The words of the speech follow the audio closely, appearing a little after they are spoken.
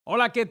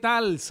Hola, ¿qué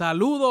tal?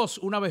 Saludos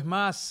una vez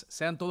más.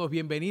 Sean todos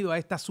bienvenidos a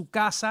esta su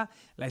casa,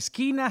 la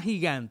Esquina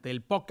Gigante,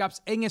 el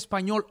podcast en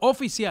español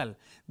oficial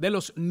de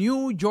los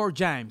New York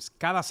Giants.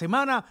 Cada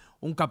semana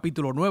un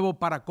capítulo nuevo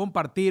para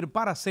compartir,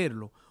 para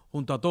hacerlo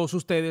junto a todos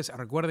ustedes.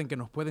 Recuerden que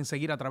nos pueden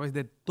seguir a través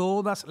de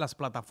todas las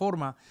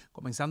plataformas,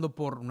 comenzando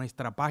por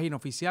nuestra página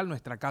oficial,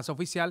 nuestra casa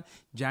oficial,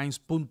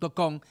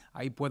 giants.com.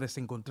 Ahí puedes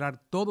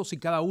encontrar todos y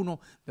cada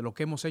uno de lo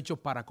que hemos hecho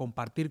para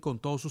compartir con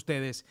todos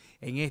ustedes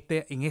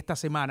en esta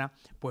semana,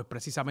 pues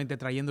precisamente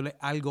trayéndole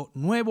algo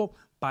nuevo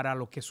para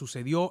lo que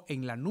sucedió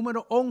en la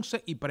número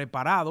 11 y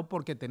preparado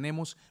porque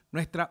tenemos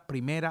nuestra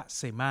primera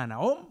semana,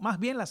 o más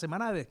bien la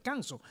semana de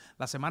descanso,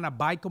 la semana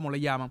bye como le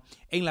llaman,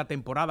 en la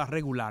temporada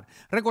regular.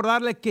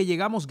 Recordarles que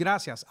llegamos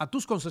gracias a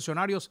tus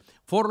concesionarios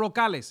Ford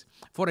locales.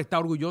 Ford está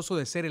orgulloso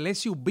de ser el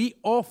SUV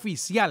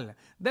oficial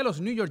de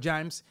los New York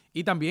Giants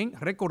y también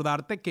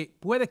recordarte que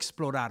puede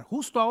explorar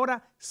justo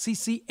ahora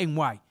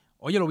CCNY.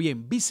 Óyelo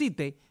bien,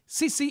 visite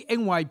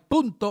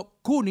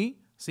ccny.cuni,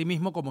 así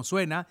mismo como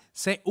suena,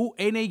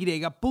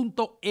 CUNY.edu.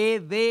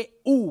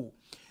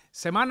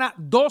 Semana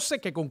 12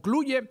 que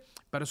concluye,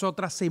 pero es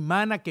otra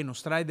semana que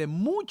nos trae de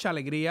mucha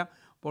alegría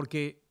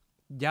porque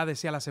ya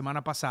decía la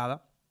semana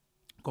pasada,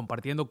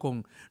 compartiendo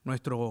con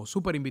nuestro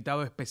súper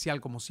invitado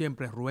especial, como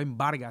siempre, Rubén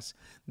Vargas,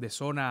 de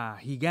Zona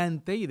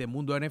Gigante y de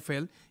Mundo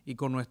NFL, y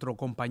con nuestro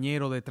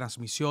compañero de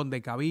transmisión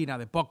de cabina,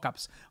 de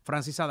podcasts,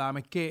 Francis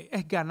Adames, que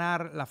es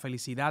ganar la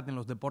felicidad en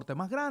los deportes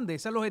más grandes.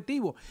 Ese es el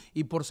objetivo.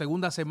 Y por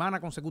segunda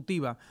semana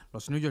consecutiva,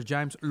 los New York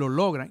Giants lo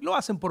logran. Lo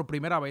hacen por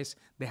primera vez,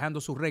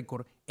 dejando su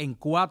récord en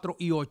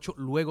 4-8,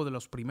 luego de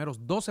los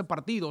primeros 12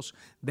 partidos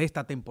de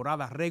esta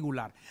temporada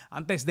regular.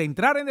 Antes de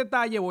entrar en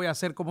detalle, voy a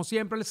hacer, como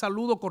siempre, el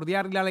saludo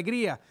cordial y la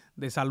alegría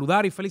de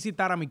saludar y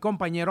felicitar a mi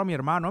compañero, a mi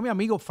hermano, a mi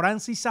amigo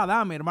Francis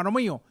Adame, hermano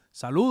mío.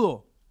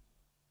 Saludo.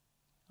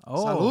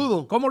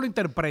 Saludo. ¿Cómo lo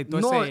interpreto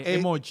ese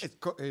emoji?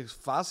 Es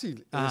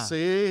fácil.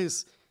 Ese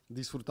es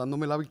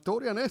disfrutándome la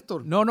victoria,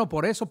 Néstor. No,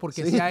 por eso,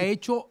 porque sí. se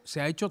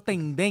ha hecho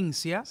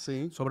tendencia,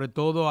 sí, sobre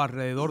todo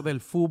alrededor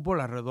del fútbol,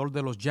 alrededor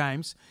de los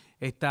Giants,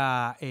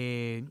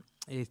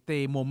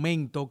 este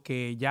momento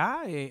que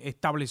ya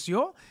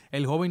estableció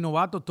el joven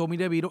novato Tommy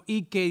DeVito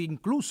y que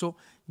incluso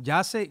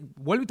ya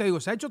vuelvo y te digo,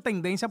 se ha hecho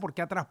tendencia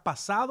porque ha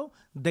traspasado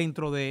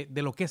dentro de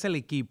lo que es el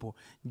equipo.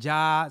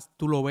 Ya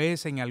tú lo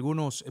ves en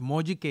algunos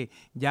emojis que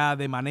ya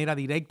de manera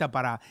directa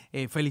para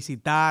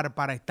felicitar,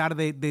 para estar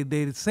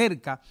de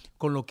cerca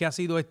con lo que ha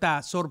sido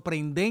esta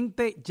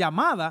sorprendente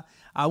llamada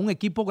a un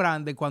equipo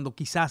grande cuando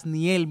quizás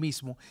ni él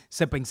mismo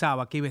se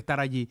pensaba que iba a estar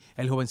allí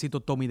el jovencito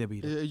Tommy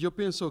DeVito. Yo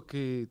pienso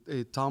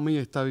que Tommy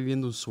está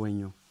viviendo un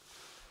sueño.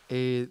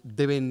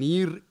 De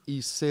venir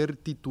y ser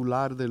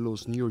titular de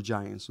los New York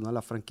Giants, una de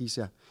las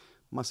franquicias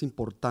más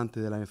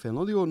importantes de la NFL.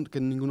 No digo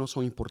que ninguno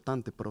son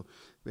importantes, pero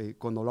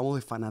cuando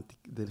hablamos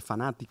de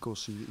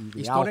fanáticos y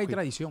de historia auge, y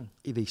tradición.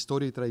 Y de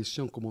historia y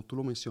tradición, como tú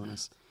lo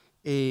mencionas,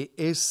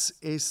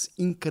 es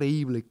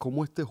increíble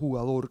cómo este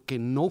jugador que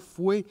no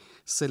fue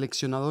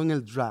seleccionado en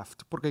el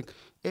draft, porque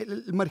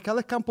el mariscal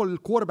de campo,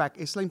 el quarterback,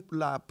 es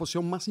la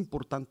posición más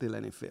importante de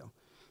la NFL.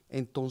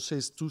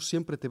 Entonces tú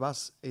siempre te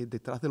vas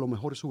detrás de los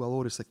mejores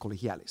jugadores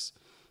colegiales.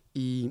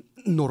 Y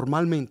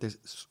normalmente,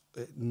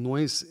 no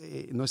es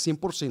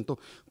 100%,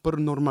 pero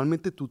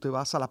normalmente tú te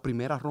vas a la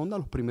primera ronda, a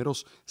los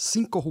primeros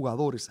 5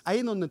 jugadores. Ahí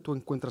es donde tú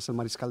encuentras el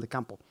mariscal de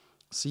campo.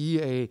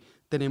 Sí,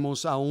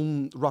 tenemos a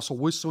un Russell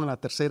Wilson en la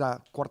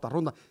tercera, cuarta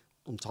ronda,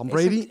 un Tom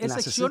Brady en la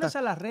excepciones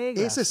a las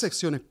reglas. Es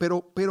excepciones,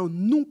 pero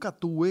nunca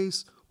tú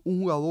ves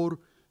un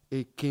jugador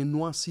que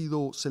no ha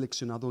sido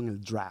seleccionado en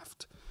el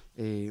draft.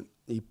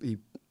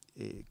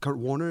 Kurt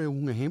Warner es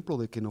un ejemplo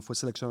de que no fue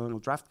seleccionado en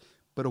el draft,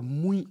 pero es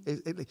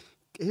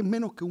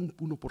menos que un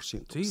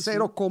 1%, sí,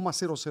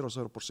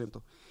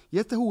 0,000%. Y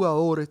este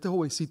jugador, este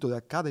jovencito de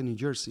acá de New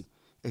Jersey,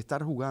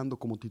 estar jugando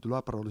como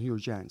titular para los New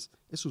York Giants,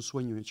 es un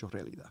sueño hecho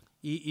realidad.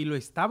 Y lo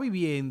está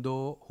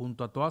viviendo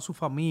junto a toda su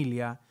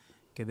familia,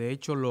 que de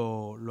hecho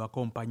lo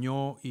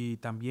acompañó y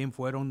también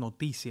fueron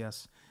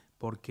noticias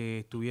porque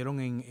estuvieron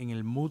en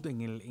el mood,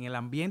 en el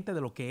ambiente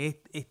de lo que es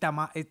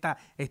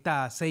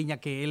esta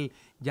seña que él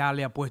ya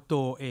le ha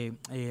puesto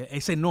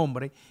ese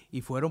nombre,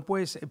 y fueron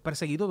pues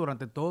perseguidos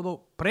durante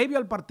todo, previo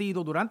al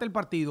partido, durante el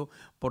partido,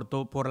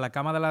 por la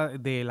cámara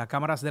de las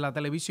cámaras de la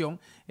televisión,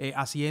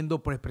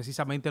 haciendo pues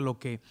precisamente lo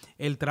que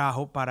él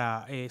trajo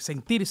para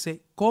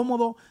sentirse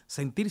cómodo,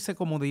 sentirse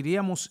como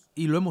diríamos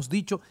y lo hemos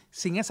dicho,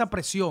 sin esa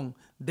presión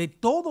de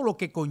todo lo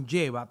que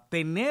conlleva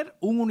tener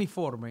un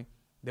uniforme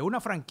de una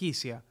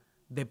franquicia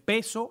de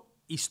peso,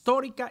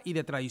 histórica y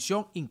de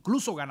tradición,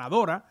 incluso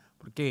ganadora,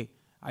 porque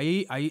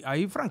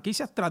hay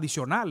franquicias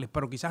tradicionales,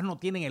 pero quizás no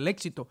tienen el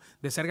éxito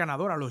de ser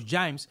ganadoras. Los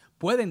Giants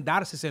pueden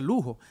darse ese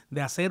lujo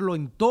de hacerlo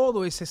en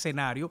todo ese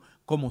escenario,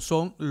 como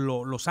son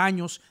los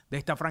años de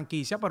esta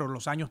franquicia, pero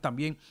los años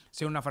también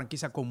ser una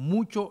franquicia con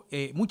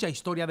mucha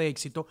historia de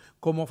éxito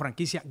como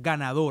franquicia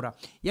ganadora.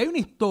 Y hay una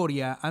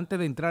historia, antes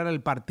de entrar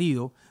al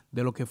partido,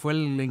 de lo que fue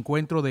el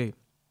encuentro de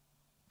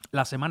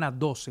la semana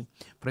 12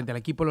 frente al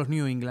equipo de los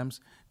New England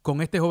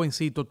con este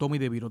jovencito Tommy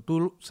DeVito.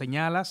 Tú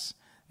señalas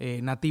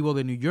nativo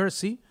de New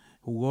Jersey.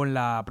 Jugó en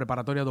la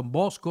preparatoria Don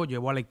Bosco,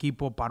 llevó al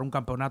equipo para un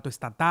campeonato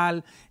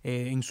estatal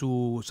en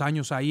sus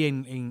años ahí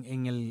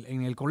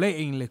en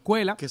la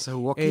escuela. Que se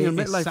jugó aquí en el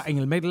MetLife. En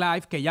el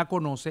MetLife, que ya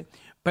conoce.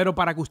 Pero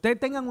para que ustedes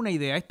tengan una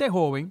idea, este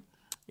joven,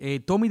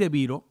 Tommy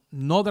DeVito,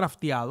 no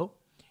drafteado,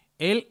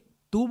 él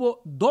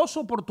tuvo 2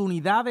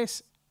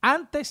 oportunidades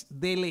antes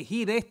de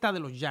elegir esta de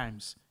los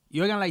Giants.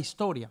 Y oigan la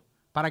historia,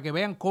 para que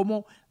vean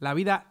cómo la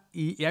vida,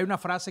 y hay una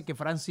frase que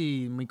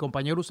Francis, mi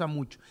compañero, usa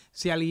mucho,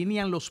 se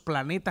alinean los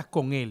planetas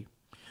con él.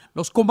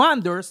 Los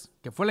Commanders,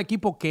 que fue el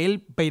equipo que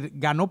él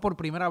ganó por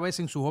primera vez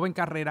en su joven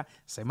carrera,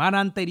 semana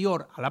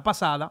anterior a la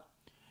pasada,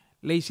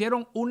 le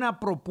hicieron una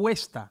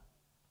propuesta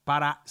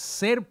para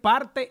ser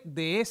parte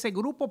de ese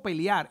grupo,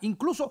 pelear,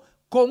 incluso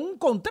con un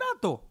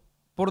contrato,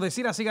 por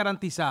decir así,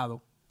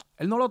 garantizado.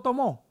 Él no lo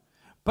tomó,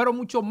 pero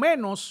mucho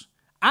menos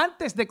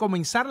antes de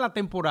comenzar la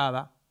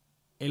temporada,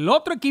 el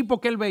otro equipo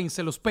que él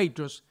vence, los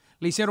Patriots,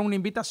 le hicieron una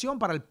invitación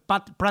para el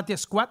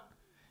practice squad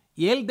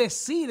y él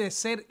decide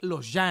ser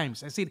los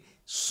Giants. Es decir,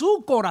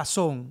 su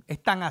corazón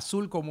es tan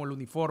azul como el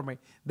uniforme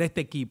de este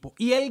equipo.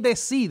 Y él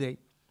decide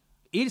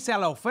irse a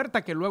la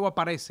oferta que luego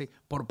aparece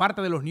por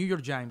parte de los New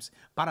York Giants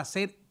para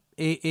hacer,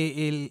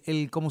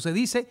 como se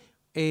dice,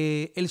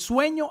 el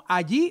sueño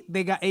allí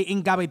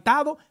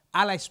engavetado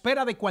a la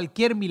espera de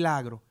cualquier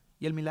milagro.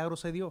 Y el milagro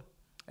se dio.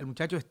 El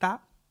muchacho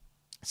está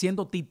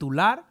siendo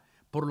titular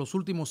por los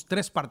últimos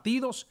 3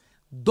 partidos,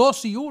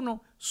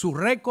 2-1, su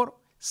récord,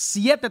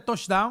 7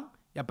 touchdowns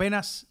y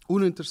apenas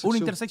una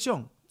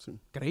intersección. Sí.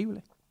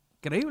 Increíble,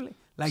 increíble.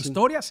 Las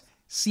historias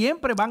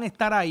siempre van a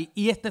estar ahí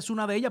y esta es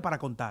una de ellas para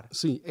contar.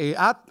 Sí,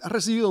 ha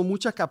recibido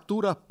muchas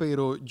capturas,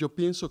 pero yo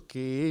pienso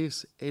que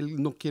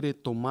él no quiere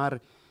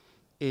tomar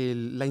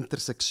la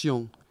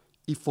intersección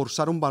y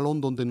forzar un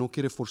balón donde no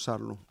quiere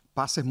forzarlo.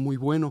 Pases muy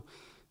buenos,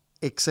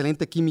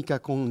 excelente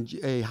química con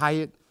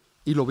Hyatt,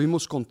 y lo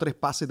vimos con 3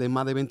 pases de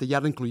más de 20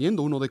 yardas,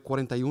 incluyendo uno de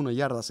 41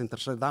 yardas en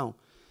tercer down.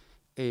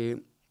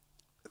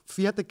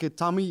 Fíjate que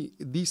Tommy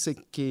dice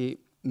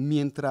que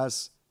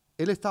mientras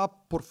él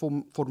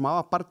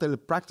formaba parte del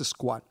practice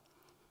squad,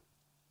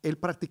 él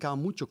practicaba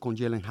mucho con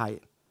Jalen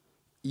Hyatt.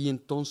 Y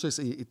entonces,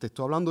 y te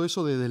estoy hablando de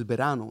eso desde el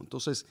verano,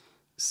 entonces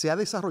se ha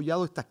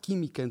desarrollado esta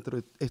química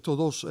entre estos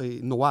 2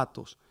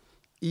 novatos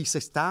y se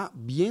está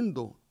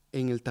viendo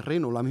en el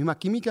terreno la misma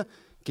química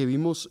que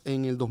vimos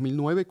en el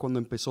 2009 cuando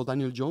empezó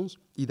Daniel Jones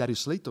y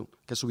Darius Slayton,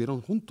 que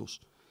subieron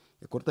juntos.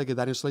 Recuerda que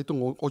Darius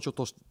Slayton 8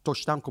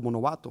 touchdowns como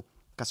novato,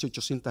 casi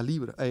 800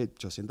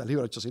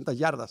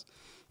 yardas.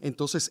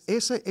 Entonces,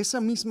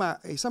 esa misma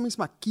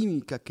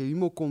química que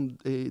vimos con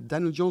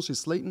Daniel Jones y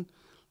Slayton,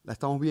 la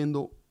estamos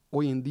viendo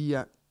hoy en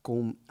día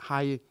con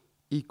Hyatt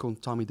y con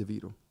Tommy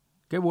DeVito.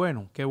 Qué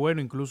bueno, qué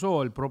bueno.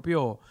 Incluso el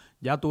propio,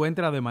 ya tú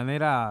entras de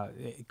manera,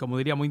 como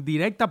diría, muy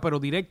directa, pero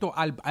directo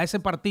a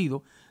ese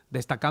partido,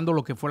 destacando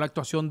lo que fue la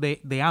actuación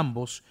de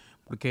ambos,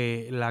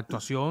 porque la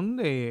actuación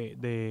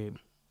de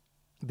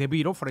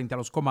Viro frente a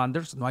los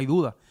Commanders, no hay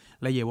duda,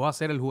 le llevó a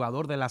ser el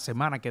jugador de la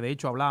semana, que de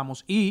hecho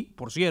hablábamos. Y,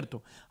 por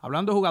cierto,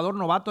 hablando de jugador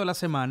novato de la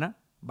semana,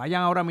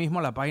 vayan ahora mismo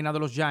a la página de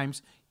los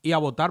Giants y a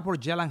votar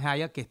por Jalen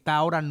Hyatt, que está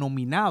ahora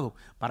nominado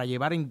para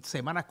llevar en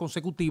semanas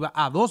consecutivas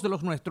a 2 de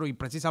los nuestros, y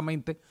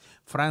precisamente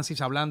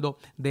Francis hablando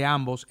de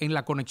ambos en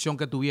la conexión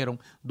que tuvieron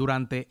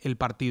durante el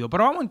partido.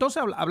 Pero vamos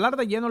entonces a hablar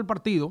de lleno del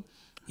partido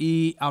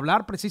y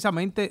hablar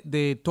precisamente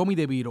de Tommy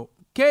DeVito.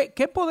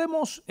 ¿Qué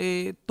podemos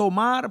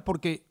tomar?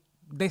 Porque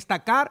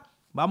destacar,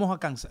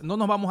 no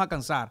nos vamos a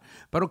cansar,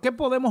 pero ¿qué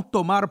podemos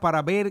tomar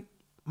para ver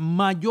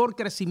mayor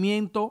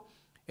crecimiento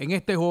en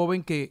este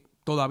joven que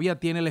todavía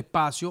tiene el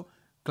espacio?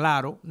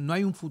 Claro, no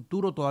hay un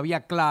futuro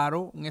todavía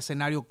claro, un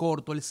escenario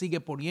corto. Él sigue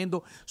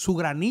poniendo su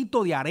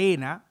granito de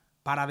arena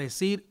para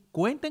decir,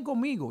 cuenten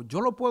conmigo,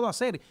 yo lo puedo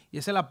hacer. Y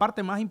esa es la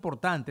parte más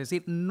importante, es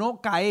decir, no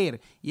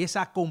caer y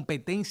esa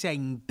competencia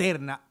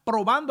interna,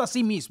 probando a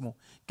sí mismo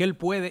que él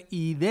puede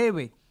y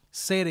debe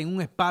ser en un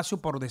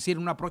espacio, por decir,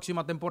 en una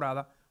próxima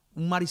temporada,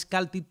 un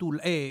mariscal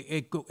titular,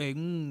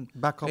 un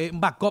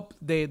backup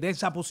de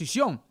esa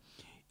posición.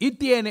 Y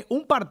tiene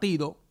un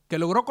partido que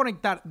logró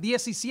conectar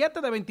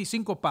 17 de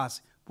 25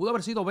 pases. Pudo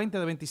haber sido 20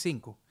 de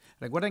 25.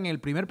 Recuerden, en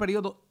el primer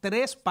periodo,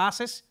 3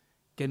 pases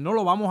que no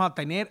lo vamos a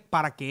tener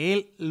para que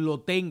él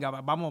lo tenga,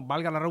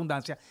 valga la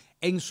redundancia,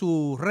 en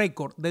su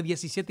récord de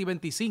 17 y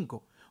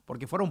 25,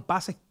 porque fueron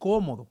pases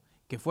cómodos,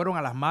 que fueron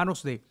a las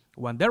manos de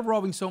Wan'Dale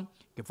Robinson,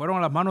 que fueron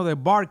a las manos de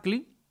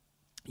Barkley,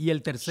 y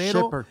el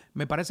tercero, Shepard.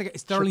 Me parece que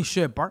Sterling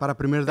Shepard. Para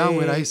primer down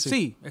era ese.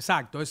 Sí,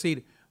 exacto, es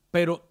decir,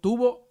 pero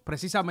tuvo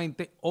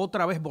precisamente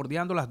otra vez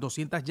bordeando las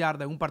 200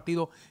 yardas en un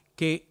partido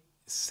que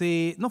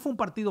no fue un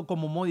partido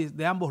como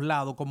de ambos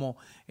lados, como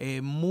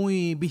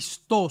muy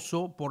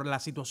vistoso por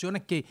las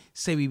situaciones que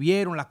se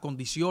vivieron, las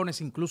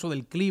condiciones incluso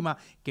del clima,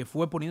 que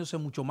fue poniéndose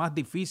mucho más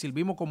difícil.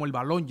 Vimos como el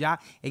balón ya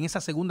en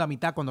esa segunda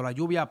mitad, cuando la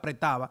lluvia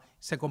apretaba,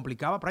 se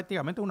complicaba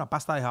prácticamente una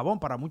pasta de jabón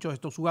para muchos de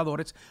estos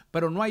jugadores,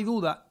 pero no hay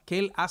duda que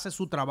él hace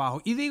su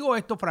trabajo. Y digo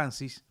esto,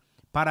 Francis,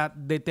 para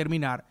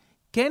determinar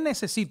 ¿qué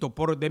necesito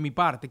de mi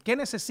parte? ¿Qué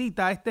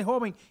necesita este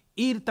joven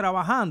ir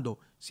trabajando?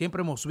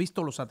 siempre hemos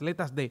visto los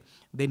atletas de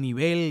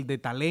nivel, de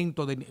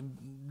talento,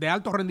 de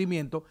alto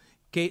rendimiento,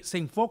 que se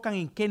enfocan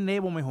en qué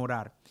debo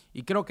mejorar.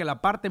 Y creo que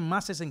la parte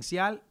más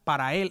esencial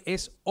para él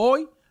es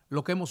hoy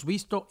lo que hemos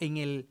visto en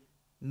el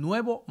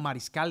nuevo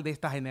mariscal de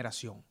esta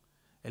generación.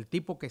 El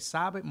tipo que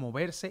sabe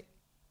moverse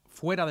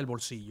fuera del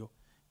bolsillo.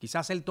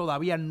 Quizás él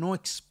todavía no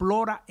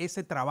explora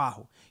ese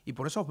trabajo. Y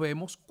por eso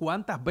vemos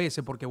cuántas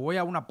veces, porque voy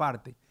a una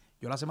parte.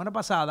 Yo la semana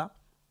pasada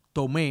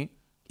tomé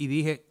y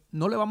dije,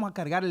 no le vamos a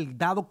cargar el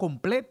dado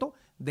completo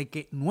de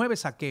que 9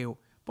 saqueos,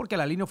 porque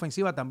la línea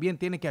ofensiva también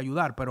tiene que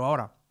ayudar. Pero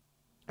ahora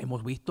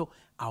hemos visto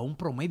a un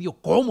promedio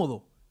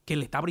cómodo que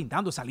le está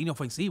brindando esa línea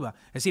ofensiva.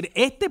 Es decir,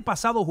 este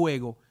pasado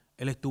juego,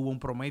 él estuvo un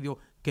promedio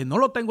que no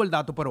lo tengo el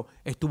dato, pero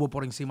estuvo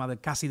por encima de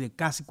casi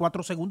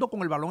 4 segundos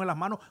con el balón en las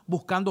manos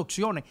buscando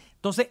opciones.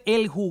 Entonces,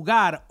 el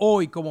jugar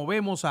hoy, como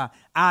vemos a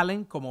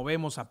Allen, como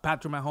vemos a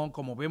Patrick Mahomes,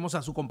 como vemos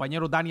a su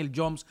compañero Daniel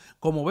Jones,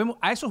 como vemos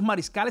a esos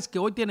mariscales que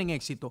hoy tienen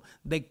éxito,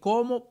 de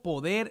cómo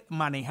poder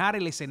manejar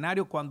el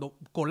escenario cuando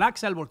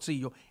colapsa el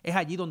bolsillo, es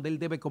allí donde él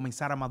debe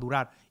comenzar a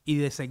madurar y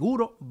de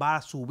seguro va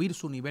a subir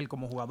su nivel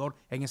como jugador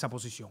en esa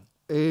posición.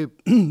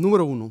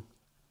 Número 1.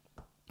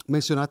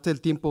 Mencionaste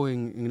el tiempo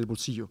en el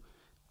bolsillo.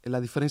 La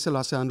diferencia lo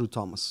hace Andrew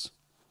Thomas.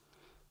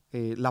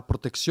 La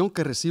protección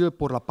que recibe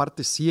por la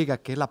parte ciega,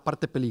 que es la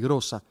parte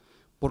peligrosa,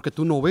 porque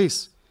tú no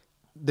ves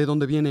de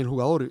dónde viene el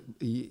jugador.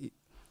 Y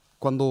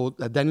cuando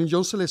Daniel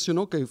Jones se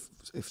lesionó, que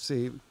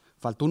se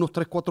faltó unos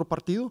 3-4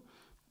 partidos,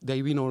 de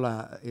ahí vino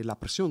la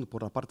presión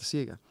por la parte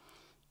ciega.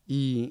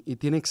 Y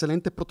tiene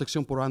excelente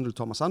protección por Andrew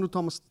Thomas. Andrew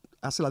Thomas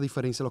hace la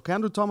diferencia. Lo que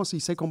Andrew Thomas y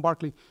Saquon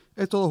Barkley,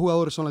 estos dos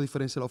jugadores son la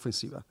diferencia de la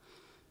ofensiva.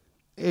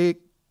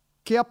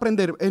 ¿Qué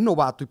aprender? Es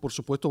novato y por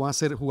supuesto van a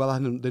ser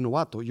jugadas de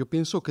novato. Yo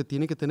pienso que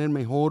tiene que tener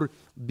mejor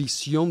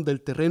visión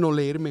del terreno,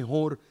 leer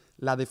mejor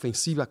la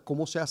defensiva.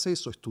 ¿Cómo se hace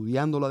eso?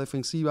 Estudiando la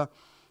defensiva,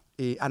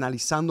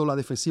 analizando la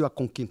defensiva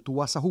con quien tú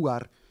vas a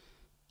jugar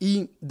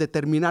y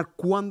determinar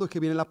cuándo es que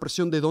viene la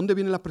presión, de dónde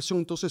viene la presión.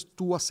 Entonces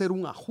tú hacer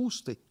un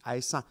ajuste a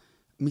esa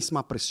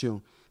misma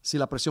presión. Si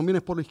la presión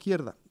viene por la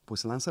izquierda,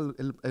 pues lanza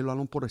el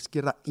balón por la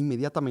izquierda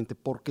inmediatamente,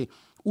 porque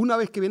una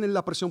vez que viene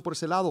la presión por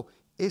ese lado,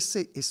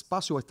 ese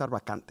espacio va a estar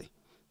vacante.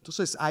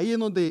 Entonces, ahí es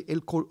donde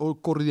el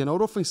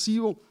coordinador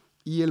ofensivo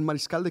y el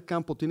mariscal de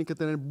campo tienen que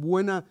tener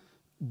buena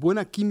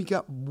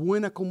química,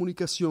 buena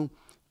comunicación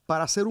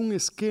para hacer un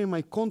esquema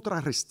y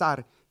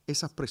contrarrestar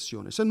esas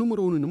presiones. Ese es el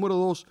número 1. Y número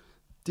 2,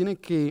 tienen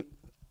que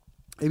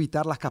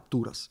evitar las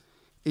capturas.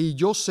 Y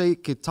yo sé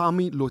que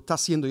Tommy lo está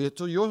haciendo, y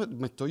esto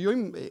me estoy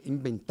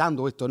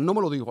inventando esto, él no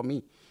me lo dijo a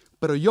mí,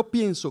 pero yo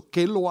pienso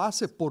que él lo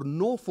hace por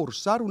no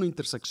forzar una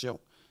intersección.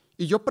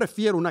 Y yo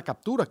prefiero una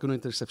captura que una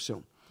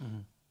intercepción.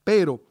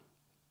 Pero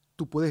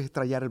tú puedes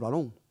extraer el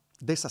balón,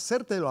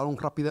 deshacerte del balón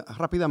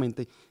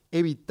rápidamente,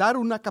 evitar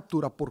una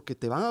captura porque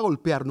te van a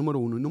golpear, número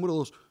 1. Y número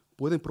 2,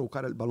 pueden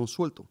provocar el balón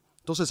suelto.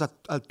 Entonces,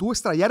 al tú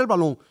extraer el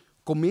balón,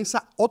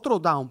 comienza otro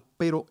down,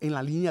 pero en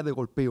la línea de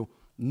golpeo,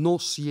 no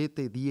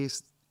 7,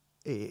 10,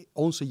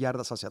 11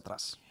 yardas hacia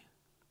atrás.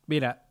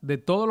 Mira, de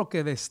todo lo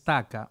que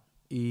destaca,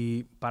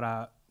 y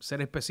para ser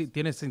específico,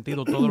 tiene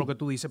sentido todo lo que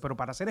tú dices, pero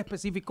para ser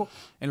específico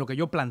en lo que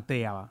yo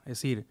planteaba,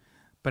 es decir,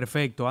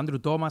 perfecto, Andrew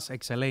Thomas,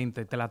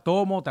 excelente, te la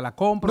tomo, te la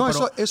compro, no,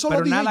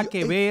 pero nada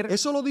que ver.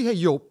 Eso lo dije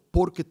yo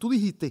porque tú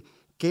dijiste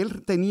que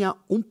él tenía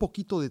un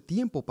poquito de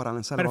tiempo para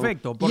lanzar el balón.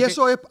 Perfecto. Y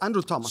eso es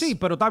Andrew Thomas. Sí,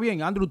 pero está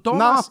bien, Andrew Thomas.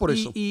 Nada más por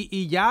eso.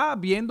 Y ya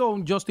viendo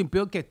un Justin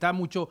Fields que está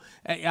mucho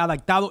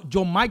adaptado,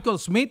 John Michael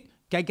Smith,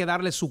 que hay que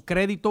darle su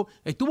crédito.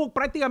 Estuvo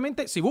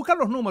prácticamente, si buscan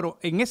los números,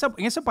 en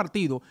ese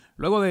partido,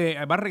 luego de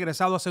haber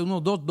regresado hace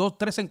unos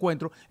 3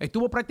 encuentros,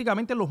 estuvo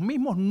prácticamente los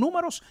mismos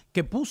números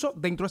que puso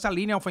dentro de esa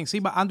línea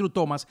ofensiva Andrew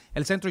Thomas,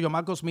 el centro John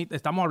Michael Smith.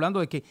 Estamos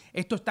hablando de que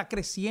esto está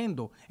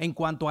creciendo en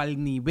cuanto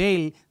al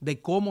nivel de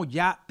cómo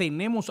ya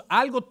tenemos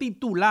algo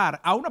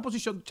titular a una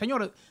posición.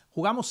 Señores,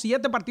 jugamos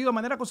 7 partidos de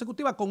manera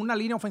consecutiva con una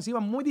línea ofensiva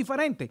muy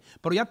diferente,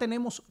 pero ya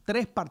tenemos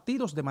 3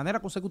 partidos de manera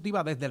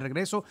consecutiva desde el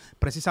regreso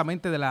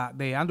precisamente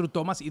de Andrew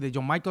Thomas y de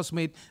John Michael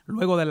Smith,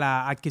 luego de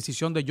la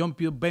adquisición de John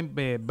Pugh,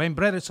 Ben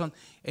Bredeson,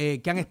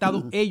 que han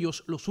estado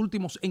ellos los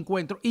últimos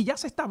encuentros, y ya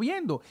se está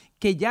viendo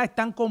que ya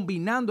están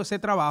combinando ese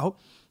trabajo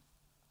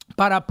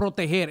para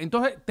proteger.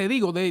 Entonces, te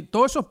digo, de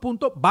todos esos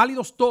puntos,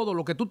 válidos todo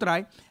lo que tú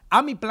traes,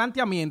 a mi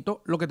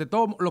planteamiento, lo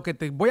que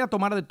te voy a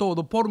tomar de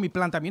todo por mi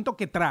planteamiento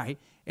que traje,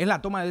 es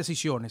la toma de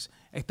decisiones.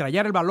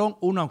 Extraer el balón,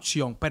 una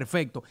opción.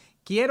 Perfecto.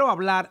 Quiero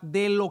hablar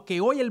de lo que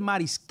hoy el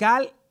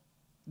mariscal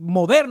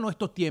moderno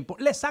estos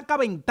tiempos le saca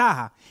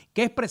ventaja,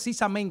 que es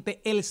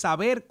precisamente el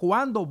saber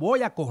cuándo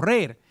voy a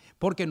correr,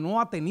 porque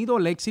no ha tenido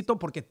el éxito,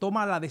 porque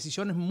toma las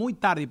decisiones muy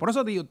tarde. Y por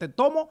eso digo, te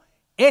tomo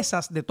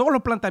esas de todos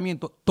los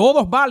planteamientos,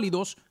 todos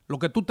válidos, lo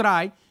que tú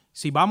traes.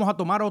 Si vamos a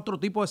tomar otro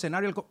tipo de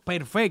escenario,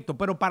 perfecto.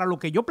 Pero para lo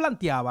que yo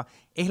planteaba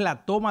es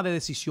la toma de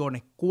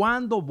decisiones.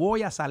 ¿Cuándo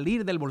voy a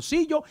salir del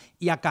bolsillo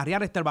y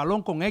acarrear este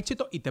balón con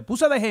éxito? Y te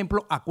puse de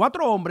ejemplo a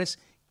 4 hombres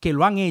que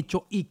lo han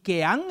hecho y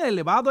que han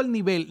elevado el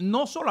nivel,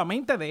 no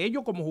solamente de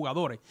ellos como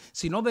jugadores,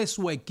 sino de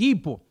su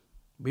equipo.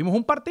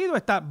 Vimos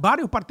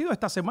varios partidos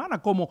esta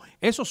semana, como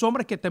esos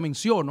hombres que te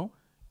menciono,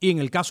 y en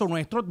el caso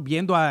nuestro,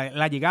 viendo a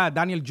la llegada de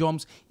Daniel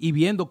Jones y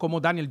viendo cómo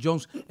Daniel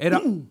Jones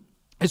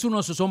es uno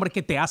de esos hombres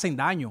que te hacen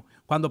daño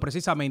cuando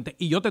precisamente,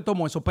 y yo te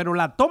tomo eso, pero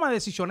la toma de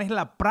decisiones es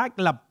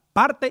la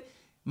parte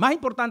más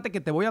importante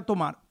que te voy a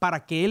tomar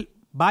para que él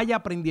vaya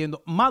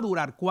aprendiendo,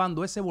 madurar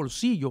cuando ese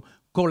bolsillo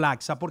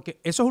colapsa, porque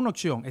eso es una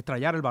opción,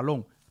 estrellar el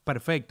balón,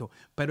 perfecto,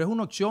 pero es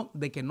una opción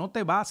de que no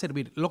te va a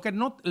servir, que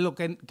no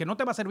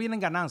te va a servir en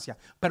ganancia,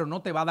 pero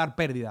no te va a dar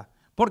pérdida.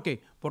 ¿Por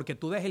qué? Porque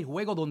tú dejas el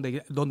juego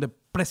donde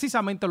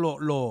precisamente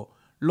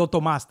lo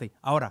tomaste.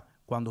 Ahora,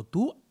 cuando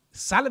tú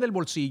sales del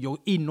bolsillo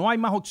y no hay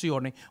más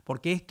opciones,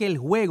 porque es que el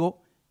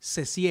juego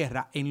se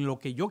cierra en lo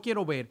que yo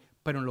quiero ver,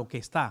 pero en lo que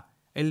está.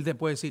 Él te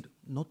puede decir,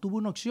 no tuve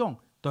una opción.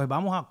 Entonces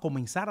vamos a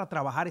comenzar a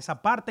trabajar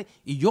esa parte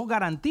y yo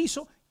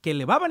garantizo que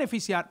le va a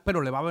beneficiar,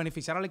 pero le va a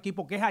beneficiar al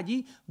equipo, que es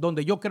allí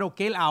donde yo creo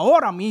que él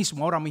ahora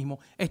mismo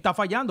está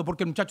fallando,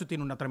 porque el muchacho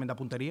tiene una tremenda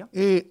puntería.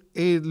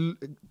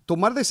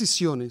 Tomar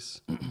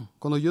decisiones,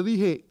 cuando yo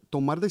dije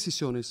tomar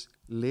decisiones,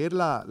 leer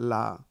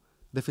la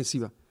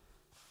defensiva,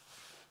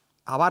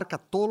 abarca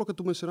todo lo que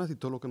tú mencionaste y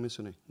todo lo que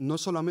mencioné. No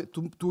solamente,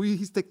 tú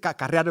dijiste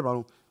acarrear el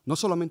balón, no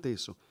solamente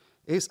eso,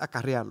 es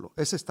acarrearlo,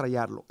 es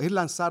estrellarlo, es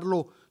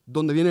lanzarlo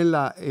donde viene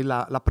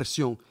la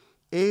presión,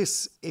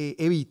 es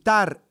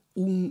evitar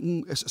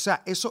o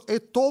sea, eso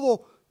es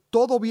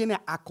todo viene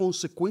a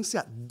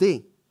consecuencia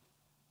de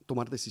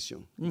tomar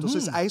decisión.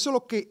 Entonces, a eso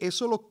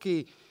es lo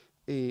que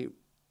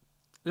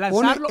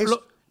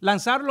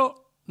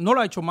lanzarlo no lo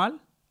ha hecho mal.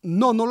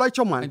 No lo ha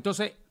hecho mal.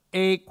 Entonces,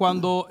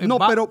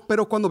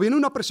 pero cuando viene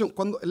una presión,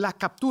 cuando las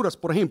capturas,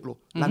 por ejemplo,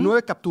 las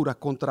 9 capturas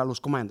contra los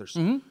Commanders,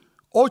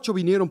 8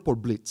 vinieron por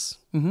blitz.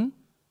 O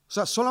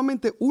sea,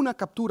 solamente una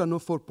captura no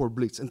fue por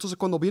blitz. Entonces,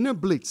 cuando viene el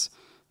blitz,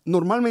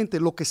 normalmente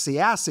lo que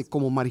se hace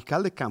como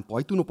mariscal de campo,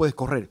 ahí tú no puedes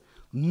correr.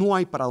 No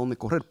hay para dónde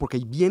correr porque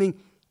vienen,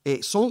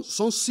 son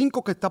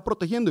 5 que está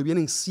protegiendo y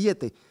vienen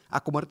 7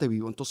 a comerte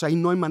vivo. Entonces ahí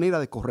no hay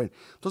manera de correr.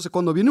 Entonces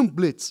cuando viene un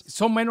blitz...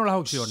 Son menos las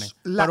opciones,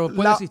 pero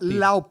puede existir.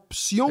 La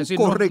opción es decir,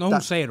 correcta... No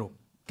es un 0,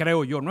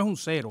 creo yo, no es un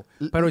 0,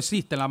 pero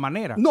existe la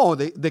manera. No,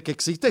 de que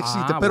existe,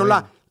 pero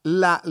bueno.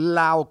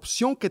 la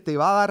opción que te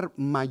va a dar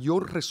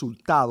mayor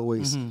resultado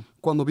es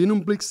cuando viene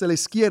un blitz de la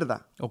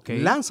izquierda,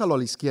 lánzalo a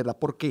la izquierda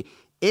porque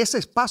ese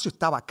espacio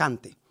está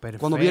vacante. Perfecto.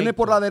 Cuando viene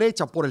por la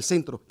derecha, por el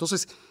centro.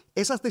 Entonces,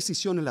 esas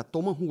decisiones las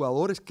toman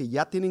jugadores que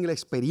ya tienen la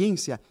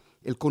experiencia,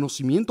 el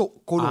conocimiento,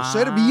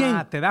 conocer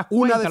bien te das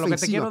una cuenta defensiva. Lo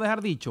que te quiero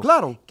dejar dicho.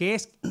 Claro. Que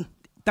es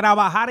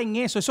trabajar en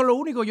eso. Eso es lo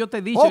único que yo te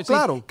he dicho.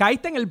 Claro.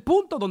 Caíste en el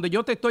punto donde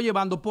yo te estoy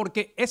llevando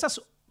porque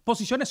esas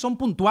posiciones son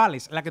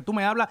puntuales. La que tú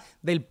me hablas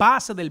del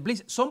pase, del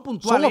blitz, son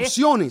puntuales. Son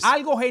opciones. Es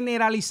algo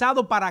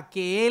generalizado para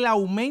que él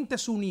aumente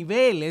su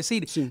nivel. Es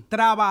decir,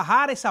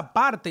 trabajar esa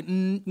parte,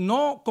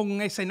 no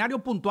con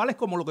escenarios puntuales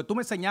como lo que tú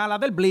me señalas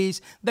del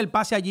blitz, del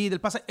pase allí,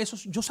 del pase. Eso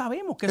yo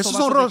sabemos que esos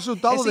son los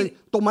resultados de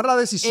tomar la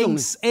decisión.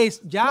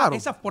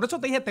 Por eso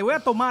te dije, te voy a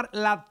tomar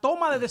la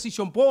toma de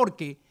decisión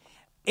porque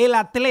el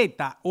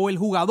atleta o el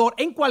jugador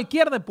en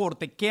cualquier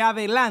deporte que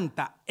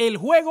adelanta el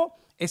juego,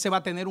 ese va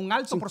a tener un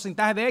alto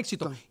porcentaje de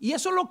éxito. Y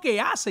eso es lo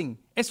que hacen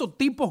esos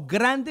tipos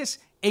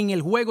grandes en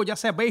el juego, ya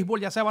sea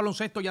béisbol, ya sea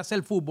baloncesto, ya sea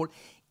el fútbol,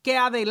 que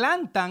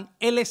adelantan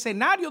el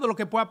escenario de lo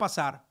que pueda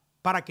pasar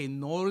para que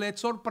no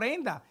les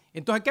sorprenda.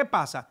 Entonces, ¿qué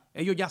pasa?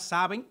 Ellos ya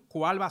saben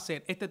cuál va a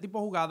ser este tipo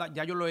de jugada.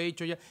 Ya yo lo he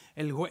hecho. Ya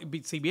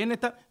si viene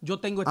yo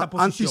tengo esta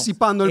posición.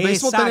 Anticipando. El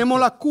béisbol tenemos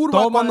la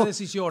curva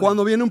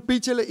cuando viene un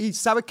pitcher y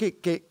sabe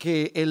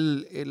que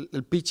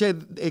el pitcher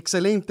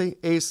excelente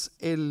es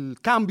el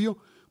cambio,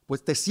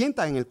 pues te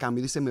sientas en el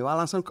cambio. Dice, me va a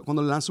lanzar.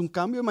 Cuando le lanza un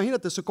cambio,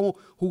 imagínate, eso es como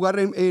jugar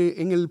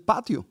en el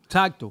patio.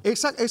 Exacto.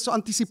 Eso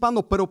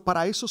anticipando, pero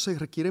para eso se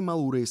requiere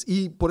madurez.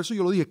 Y por eso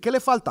yo lo dije, ¿qué le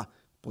falta?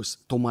 Pues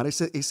tomar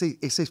ese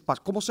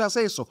espacio. ¿Cómo se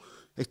hace eso?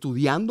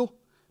 Estudiando,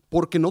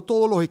 porque no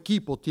todos los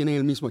equipos tienen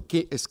el mismo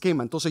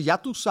esquema. Entonces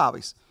ya tú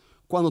sabes,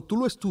 cuando tú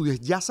lo estudias,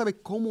 ya sabes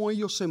cómo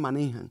ellos se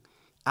manejan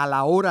a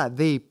la hora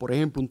de, por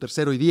ejemplo, un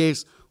 3rd y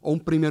 10, o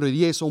un 1º y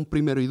 10, o un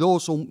 1º y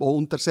 2, o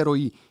un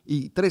 3rd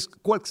y 3,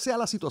 cual sea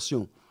la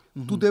situación.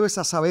 Tú debes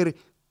saber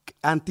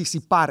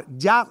anticipar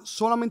ya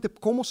solamente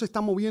cómo se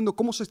están moviendo,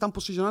 cómo se están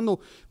posicionando.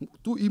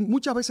 Y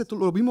muchas veces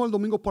lo vimos el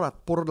domingo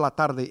por la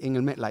tarde en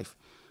el MetLife,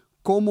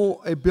 cómo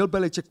Bill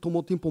Belichick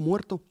tomó tiempo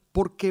muerto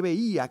porque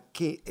veía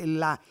que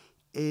la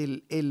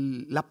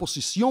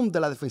posición de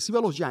la defensiva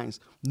de los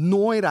Giants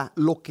no era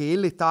lo que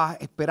él estaba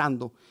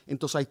esperando.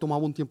 Entonces ahí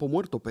tomaba un tiempo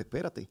muerto. Pues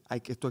espérate,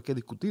 esto hay que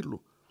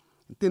discutirlo.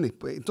 ¿Entiendes?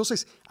 Pues,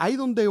 entonces ahí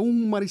donde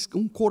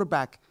un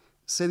quarterback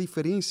se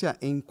diferencia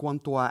en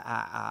cuanto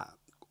a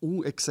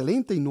un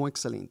excelente y no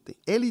excelente,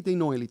 élite y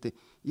no élite,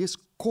 y es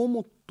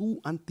cómo tú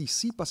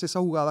anticipas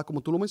esa jugada,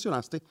 como tú lo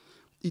mencionaste,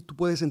 y tú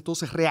puedes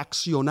entonces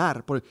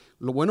reaccionar. Porque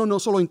lo bueno no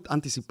es solo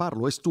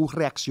anticiparlo, es tú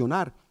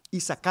reaccionar y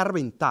sacar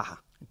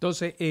ventaja.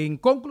 Entonces, en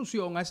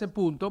conclusión a ese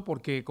punto,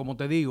 porque como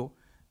te digo,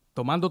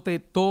 tomándote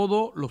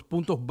todos los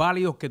puntos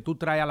válidos que tú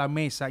traes a la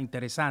mesa,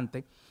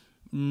 interesante,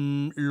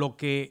 lo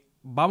que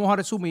vamos a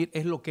resumir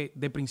es lo que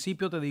de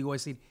principio te digo,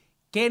 es decir,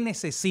 ¿qué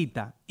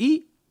necesita?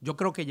 Y yo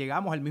creo que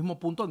llegamos al mismo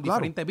punto en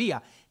diferentes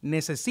vías.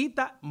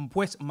 Necesita,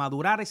 pues,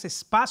 madurar ese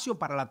espacio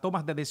para las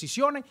tomas de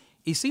decisiones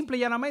y simple y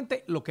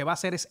llanamente lo que va a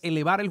hacer es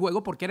elevar el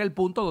juego, porque era el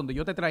punto donde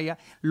yo te traía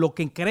lo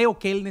que creo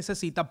que él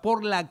necesita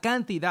por la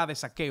cantidad de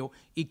saqueo.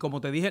 Y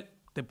como te dije,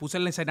 te puse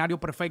el escenario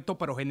perfecto,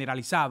 pero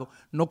generalizado,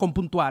 no con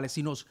puntuales,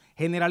 sino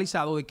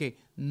generalizado de que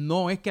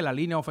no es que la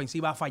línea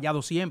ofensiva ha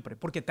fallado siempre,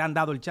 porque te han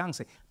dado el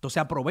chance. Entonces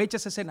aprovecha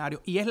ese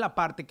escenario y es la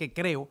parte que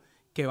creo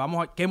que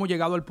hemos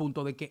llegado al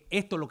punto de que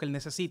esto es lo que él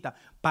necesita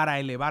para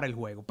elevar el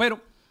juego.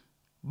 Pero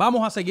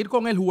vamos a seguir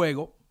con el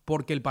juego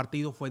porque el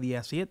partido fue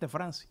 10-7,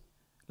 Francis.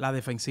 La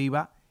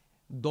defensiva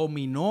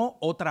dominó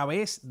otra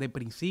vez de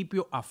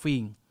principio a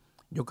fin.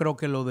 Yo creo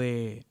que lo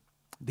de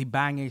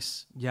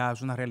Gigantes ya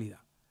es una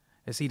realidad.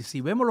 Es decir,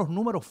 si vemos los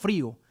números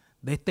fríos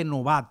de este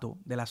novato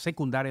de la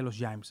secundaria de los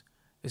Giants,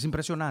 es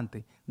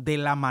impresionante de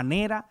la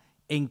manera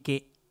en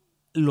que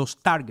los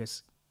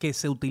targets que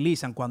se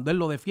utilizan cuando él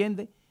lo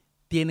defiende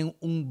tienen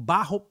un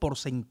bajo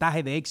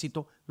porcentaje de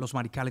éxito los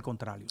mariscales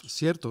contrarios.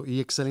 Cierto, y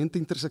excelente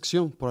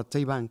intersección por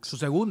Tay Banks. ¿Su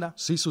segunda?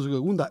 Sí, su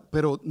segunda,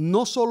 pero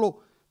no solo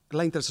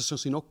la intersección,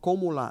 sino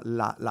cómo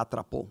la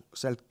atrapó. O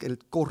sea, él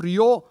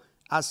corrió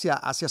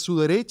hacia su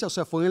derecha, o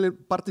sea, fue en la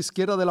parte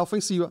izquierda de la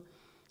ofensiva,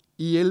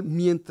 y él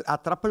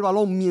atrapa el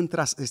balón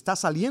mientras está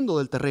saliendo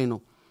del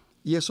terreno.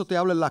 Y eso te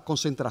habla de la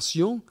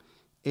concentración,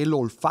 el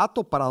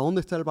olfato para dónde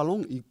está el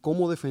balón y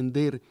cómo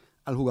defender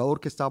al jugador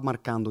que está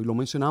marcando. Y lo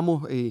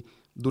mencionamos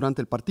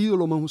durante el partido,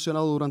 lo hemos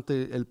mencionado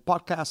durante el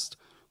podcast,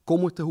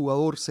 cómo este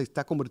jugador se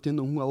está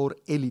convirtiendo en un jugador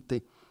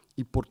élite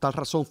y por tal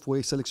razón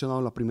fue seleccionado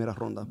en la primera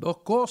ronda. Dos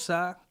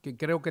cosas que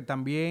creo que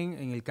también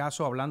en el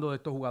caso, hablando de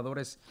estos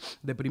jugadores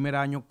de primer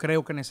año,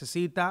 creo que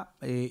necesita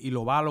y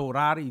lo va a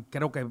lograr y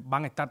creo que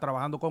van a estar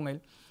trabajando con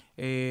él.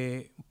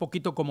 Un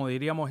poquito como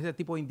diríamos ese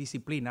tipo de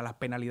indisciplina, las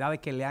penalidades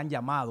que le han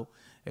llamado,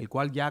 el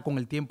cual ya con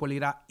el tiempo él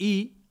irá,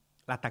 y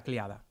la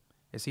tacleada.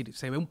 Es decir,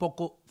 se ve un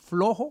poco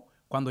flojo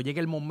cuando llegue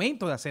el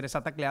momento de hacer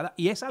esa tacleada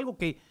y es algo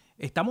que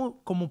estamos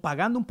como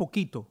pagando un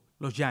poquito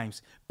los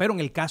Giants. Pero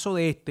en el caso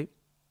de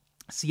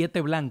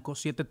 7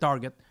 blancos, 7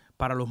 targets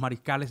para los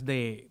mariscales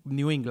de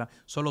New England,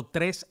 solo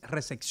 3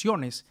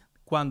 recepciones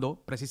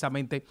cuando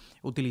precisamente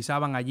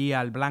utilizaban allí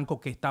al blanco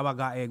que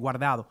estaba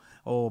guardado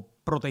o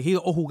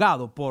protegido o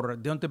jugado por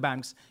Deontay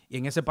Banks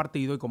en ese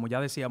partido. Y como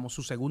ya decíamos,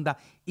 su segunda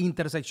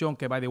intersección,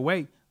 que by the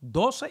way,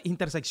 12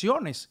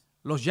 intersecciones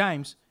los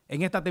Giants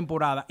en esta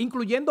temporada,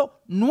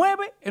 incluyendo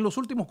 9 en los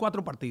últimos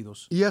 4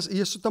 partidos. Y eso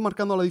está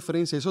marcando la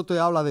diferencia. Eso te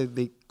habla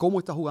de cómo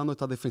está jugando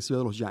esta defensiva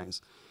de los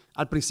Giants.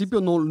 Al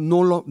principio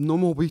no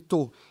hemos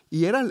visto,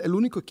 y era el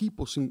único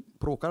equipo sin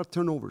provocar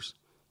turnovers.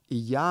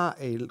 Y ya,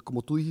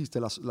 como tú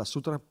dijiste, las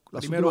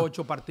primeros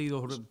 8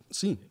 partidos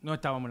sí, no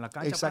estábamos en la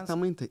cancha.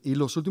 Exactamente. France. Y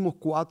los últimos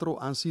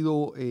 4 han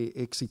sido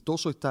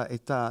exitosos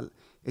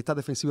esta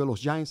defensiva de los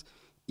Giants.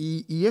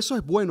 Y eso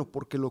es bueno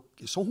porque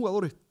son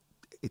jugadores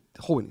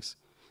jóvenes.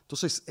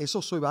 Entonces,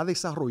 eso se va a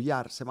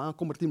desarrollar, se van a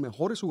convertir en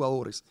mejores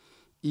jugadores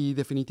y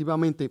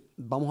definitivamente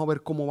vamos a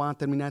ver cómo van a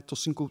terminar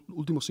estos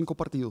últimos 5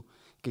 partidos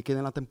que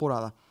quedan en la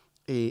temporada,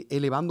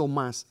 elevando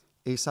más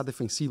esa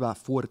defensiva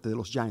fuerte de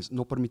los Giants,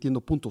 no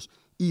permitiendo puntos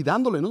y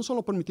dándole, no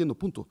solo permitiendo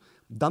puntos,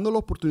 dándole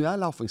oportunidad a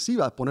la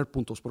ofensiva de poner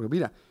puntos, porque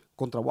mira,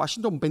 contra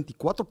Washington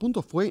 24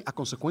 puntos fue a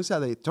consecuencia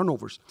de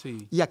turnovers.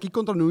 Sí. Y aquí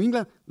contra New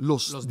England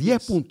los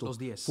 10 puntos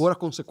fue a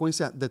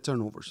consecuencia de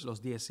turnovers.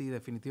 Los 10, sí,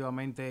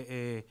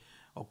 definitivamente.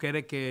 O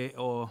quiere que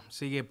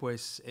sigue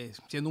pues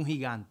siendo un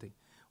gigante.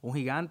 Un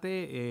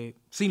gigante,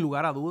 sin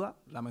lugar a duda,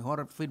 la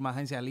mejor firma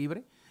agencia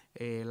libre.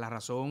 La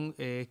razón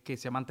es que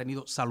se ha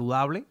mantenido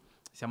saludable,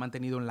 se ha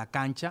mantenido en la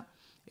cancha.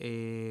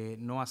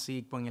 No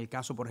así en el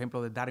caso, por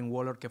ejemplo, de Darren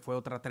Waller, que fue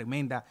otra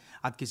tremenda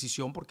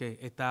adquisición porque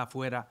está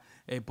fuera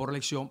por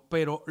lesión.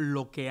 Pero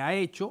lo que ha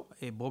hecho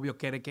Bobby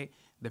Okereke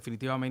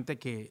definitivamente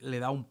que le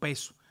da un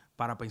peso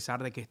para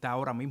pensar de que está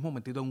ahora mismo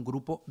metido en un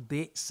grupo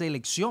de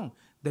selección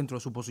dentro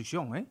de su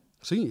posición.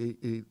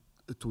 Sí,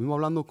 estuvimos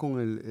hablando con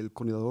el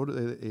coordinador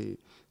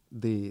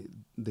de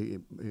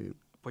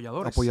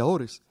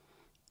apoyadores.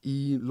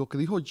 Y lo que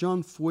dijo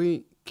John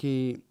fue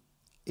que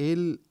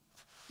él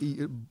y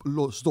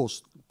los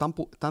dos,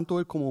 tanto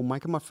él como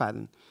Michael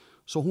McFadden,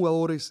 son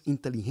jugadores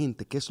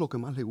inteligentes, que es lo que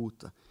más le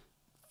gusta.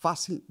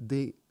 Fácil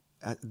de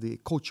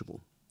coachable,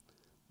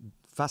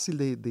 fácil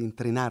de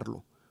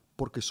entrenarlo,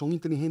 porque son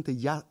inteligentes,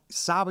 ya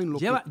saben lo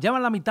que...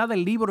 Llevan la mitad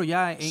del libro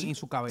ya en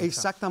su cabeza.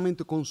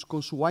 Exactamente, con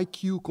su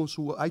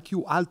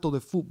IQ alto de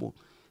fútbol.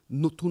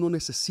 Tú no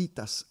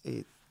necesitas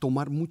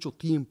tomar mucho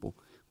tiempo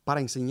para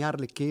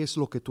enseñarle qué es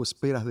lo que tú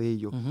esperas de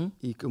ellos. Uh-huh.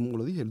 Y como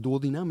lo dije, el dúo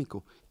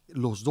dinámico.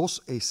 Los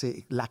dos,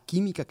 la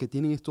química que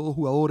tienen estos dos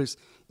jugadores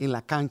en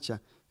la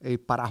cancha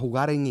para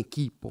jugar en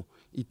equipo.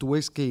 Y tú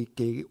ves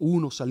que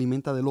uno se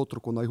alimenta del otro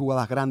cuando hay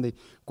jugadas grandes,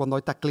 cuando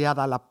hay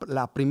tacleada,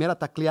 la primera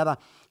tacleada,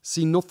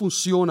 si no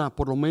funciona,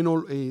 por lo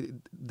menos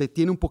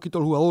detiene un poquito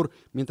al jugador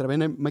mientras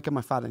viene Michael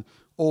McFadden.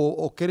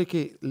 O quiere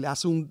que le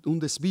hace un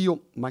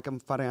desvío, Michael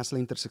McFadden hace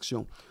la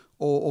intersección.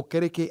 O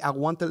quiere que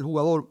aguante el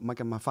jugador,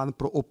 Michael McFadden,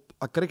 o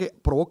quiere que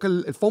provoque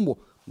el fumble,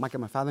 Mike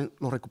McFadden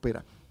lo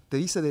recupera. Te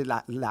dice de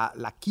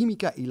la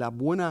química y la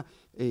buena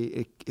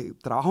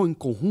trabajo en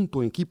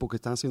conjunto, en equipo que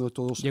están haciendo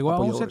estos dos Llegó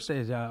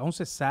apoyadores. a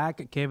 11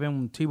 sacks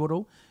Kevin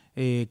Thibodeau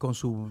con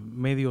su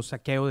medio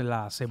saqueo de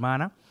la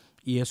semana,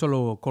 y eso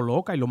lo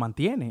coloca y lo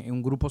mantiene en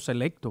un grupo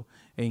selecto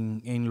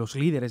en los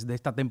líderes de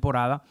esta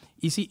temporada.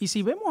 Y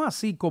si vemos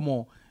así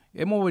como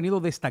hemos venido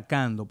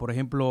destacando, por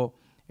ejemplo,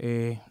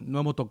 no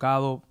hemos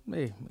tocado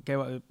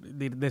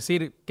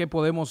decir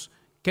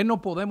qué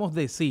no podemos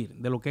decir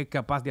de lo que es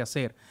capaz de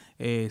hacer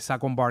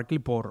Saquon Barkley,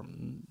 por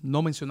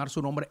no mencionar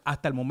su nombre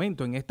hasta el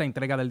momento en esta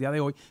entrega del día de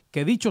hoy,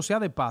 que dicho sea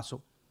de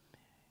paso,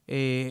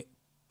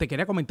 te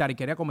quería comentar y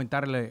quería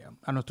comentarle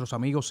a nuestros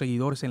amigos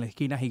seguidores en la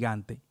Esquina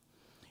Gigante.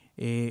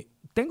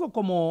 Tengo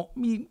como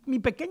mi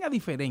pequeña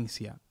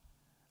diferencia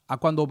a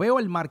cuando veo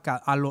el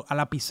a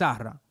la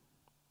pizarra,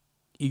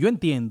 y yo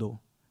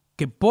entiendo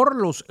que por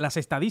las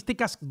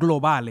estadísticas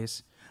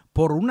globales,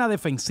 por una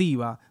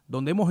defensiva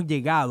donde hemos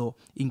llegado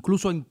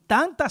incluso en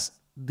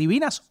tantas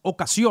divinas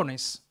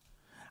ocasiones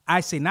a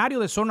escenario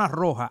de zona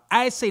roja,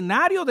 a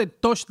escenario de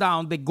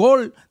touchdown, de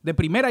gol, de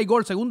primera y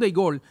gol, segunda y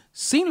gol,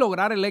 sin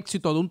lograr el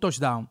éxito de un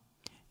touchdown,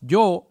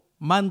 yo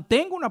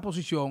mantengo una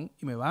posición,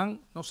 y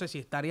no sé si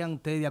estarían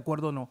ustedes de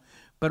acuerdo o no,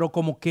 pero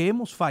como que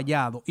hemos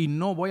fallado, y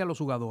no voy a los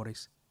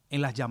jugadores,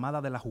 en las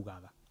llamadas de la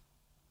jugada.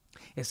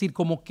 Es decir,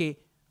 como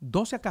que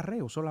 12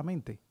 acarreos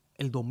solamente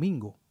el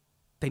domingo,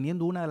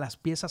 teniendo una de las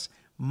piezas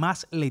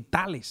más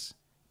letales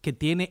que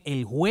tiene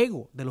el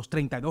juego de los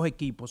 32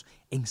 equipos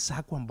en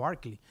Saquon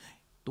Barkley.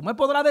 Tú me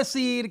podrás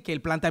decir que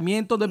el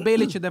planteamiento de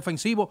Belichick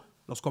defensivo,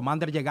 los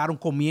Commanders llegaron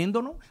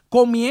comiéndonos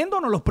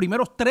los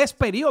primeros 3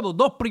 periodos,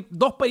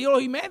 dos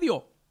periodos y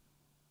medio.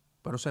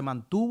 Pero se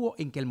mantuvo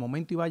en que el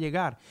momento iba a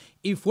llegar.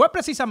 Y fue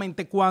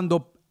precisamente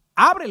cuando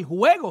abre el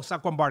juego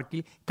Saquon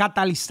Barkley,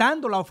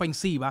 catalizando la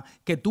ofensiva,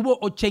 que tuvo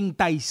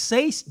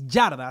 86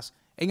 yardas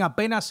en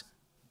apenas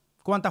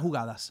 ¿cuántas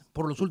jugadas?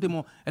 Por los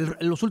últimos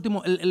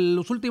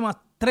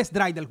 3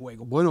 drives del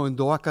juego. Bueno, en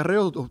 2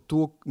 acarreos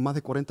tuvo más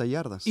de 40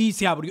 yardas. Y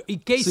se abrió. ¿Y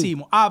qué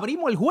hicimos?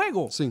 Abrimos el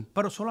juego. Sí.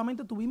 Pero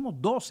solamente tuvimos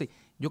 12.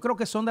 Yo creo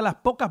que son de las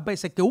pocas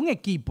veces que un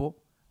equipo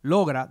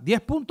logra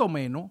 10 puntos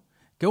menos,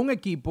 que un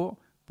equipo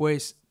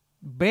pues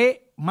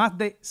ve más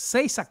de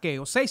 6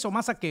 o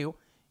más saqueos,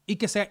 y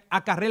que se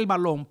acarrea el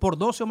balón por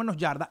 12 o menos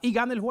yardas y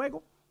gana el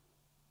juego.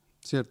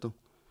 Cierto.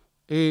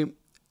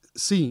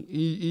 Sí,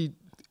 y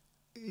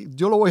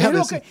yo lo voy a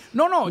decir.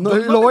 No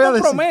te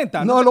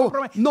comprometas.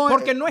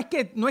 Porque no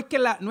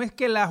es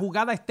que la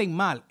jugada esté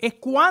mal, es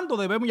cuando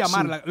debemos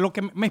llamarla. Sí. Lo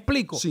que me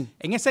explico. Sí.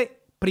 En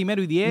ese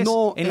 1st y 10,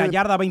 en la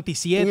yarda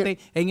 27,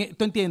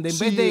 ¿tú entiendes? En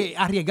vez de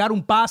arriesgar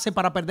un pase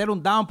para perder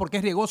un down porque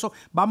es riesgoso,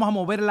 vamos a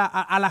moverla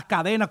a las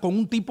cadenas con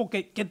un tipo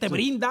que te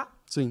brinda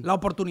la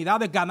oportunidad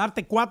de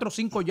ganarte 4 o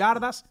 5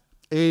 yardas.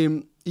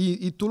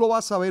 Y tú lo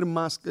vas a ver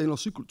más en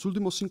los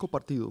últimos 5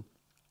 partidos.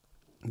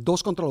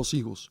 2 contra los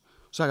Eagles.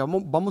 O sea,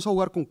 vamos a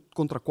jugar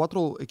contra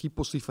 4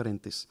 equipos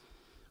diferentes.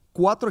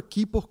 4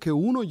 equipos que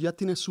uno ya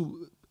tiene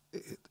su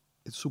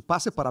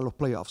pase para los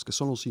playoffs, que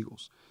son los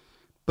Eagles.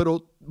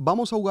 Pero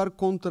vamos a jugar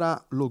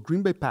contra los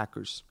Green Bay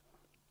Packers.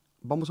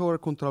 Vamos a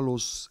jugar contra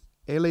los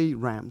LA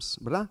Rams,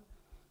 ¿verdad?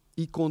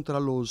 Y contra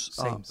los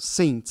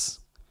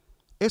Saints.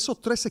 Esos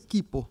 3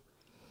 equipos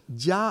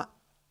ya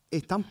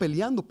están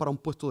peleando para un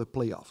puesto de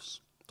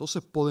playoffs.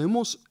 Entonces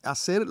podemos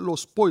hacer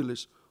los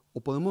spoilers o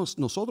podemos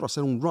nosotros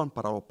hacer un run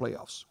para los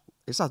playoffs.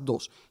 Esas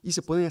 2. Y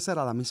se pueden hacer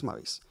a la misma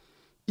vez.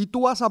 Y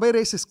tú vas a ver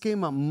ese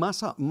esquema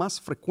más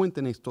frecuente,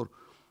 Néstor,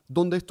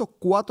 donde estos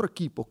 4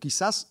 equipos,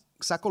 quizás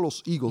saco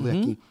los Eagles de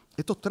aquí,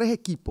 estos 3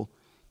 equipos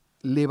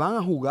le van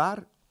a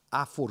jugar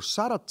a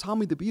forzar a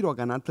Tommy DeVito a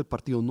ganarte el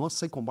partido, no a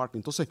Saquon Barkley.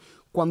 Entonces,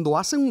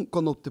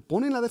 cuando te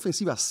ponen en la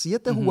defensiva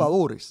 7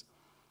 jugadores,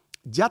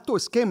 ya tu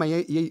esquema,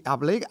 y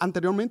hablé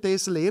anteriormente,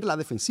 es leer la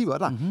defensiva,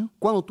 ¿verdad?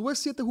 Cuando tú ves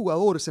 7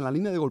 jugadores en la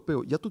línea de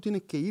golpeo, ya tú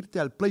tienes que irte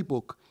al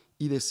playbook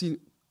y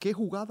decir qué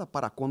jugada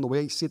para cuando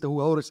veáis 7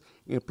 jugadores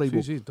en el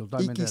playbook. Sí,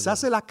 totalmente. Y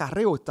quizás el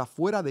acarreo está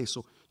fuera de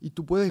eso. Y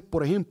tú puedes,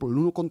 por ejemplo, el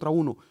 1 contra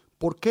 1.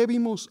 ¿Por qué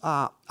vimos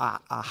a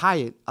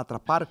Hyatt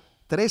atrapar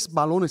 3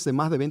 balones de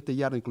más de 20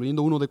 yardas,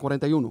 incluyendo uno de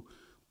 41?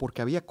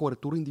 Porque había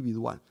cobertura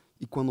individual.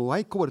 Y cuando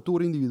hay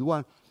cobertura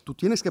individual, tú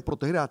tienes que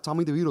proteger a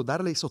Tommy DeVito,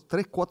 darle esos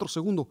 3-4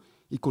 segundos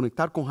y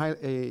conectar con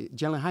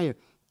Jalen Hyatt,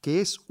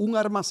 que es un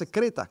arma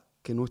secreta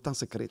que no es tan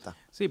secreta.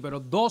 Sí, pero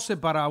 12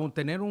 para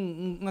tener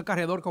un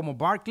acarreador como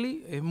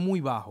Barkley es muy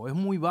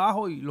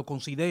bajo y lo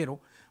considero,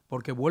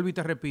 porque vuelvo y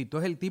te repito,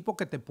 es el tipo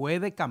que te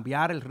puede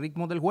cambiar el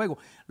ritmo del juego.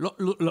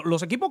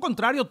 Los equipos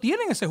contrarios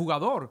tienen ese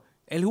jugador,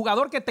 el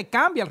jugador que te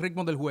cambia el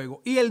ritmo del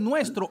juego, y el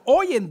nuestro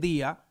hoy en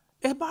día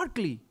es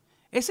Barkley.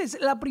 Esa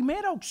es la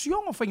primera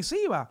opción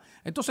ofensiva.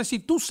 Entonces, si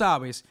tú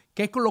sabes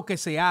qué es lo que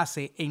se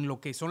hace en lo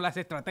que son las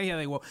estrategias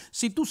de juego,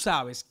 si tú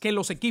sabes que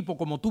los equipos,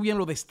 como tú bien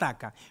lo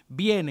destacas,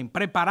 vienen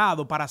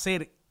preparados para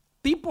hacer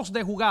tipos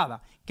de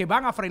jugada que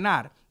van a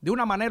frenar de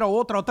una manera u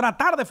otra, o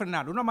tratar de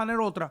frenar de una manera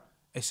u otra,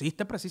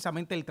 existe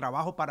precisamente el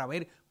trabajo para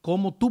ver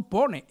cómo tú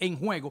pones en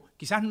juego,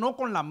 quizás no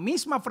con la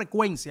misma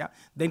frecuencia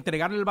de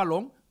entregarle el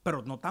balón,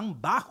 pero no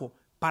tan bajo,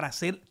 para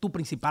ser tu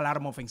principal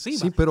arma ofensiva,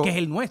 Sí, pero, que es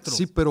el nuestro.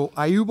 Sí, pero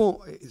ahí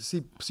hubo,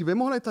 si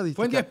vemos la estadística.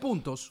 Fue en 10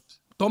 puntos.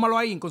 Tómalo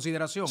ahí en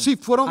consideración. Sí,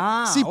 fueron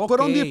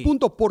 10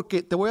 puntos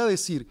porque, te voy a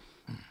decir,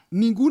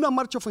 ninguna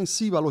marcha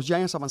ofensiva los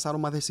Giants avanzaron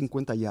más de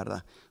 50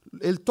 yardas.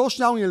 El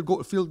touchdown y el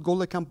field goal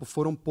de campo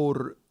fueron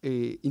por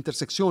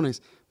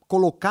intersecciones,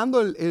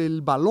 colocando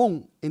el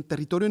balón en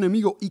territorio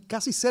enemigo y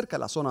casi cerca de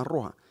la zona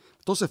roja.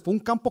 Entonces, fue un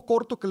campo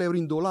corto que le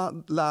brindó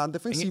la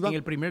defensiva. En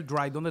el primer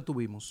drive, ¿dónde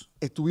estuvimos?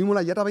 Estuvimos en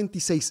la yarda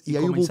 26 y ahí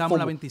hubo un comenzamos fumble.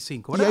 la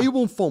 25, y ¿verdad? ahí hubo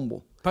un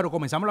fumble. Pero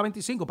comenzamos la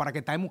 25 para que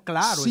estemos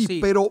claros. Sí,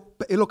 pero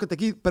es lo que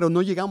pero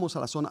no llegamos a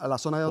la zona de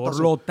anotación. Por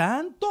lo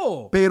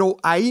tanto. Pero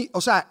ahí,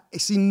 o sea,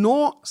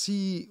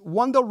 si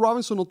Wendell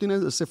Robinson no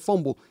tiene ese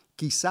fumble,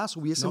 quizás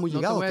hubiésemos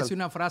llegado. No te voy a decir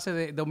una frase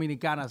de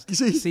dominicana.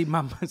 Sí. Si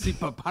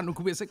papá no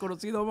hubiese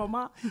conocido a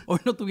mamá, hoy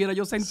no estuviera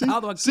yo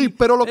sentado aquí. Sí,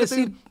 pero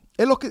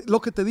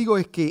lo que te digo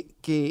es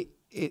que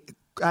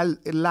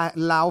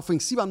la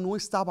ofensiva no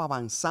estaba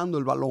avanzando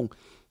el balón.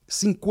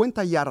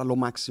 50 yardas lo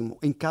máximo,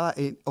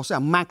 o sea,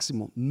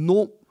 máximo,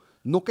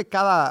 no que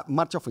cada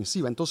marcha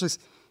ofensiva. Entonces,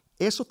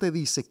 eso te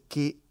dice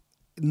que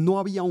no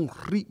había un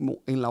ritmo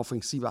en la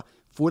ofensiva.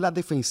 Fue la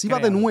defensiva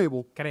de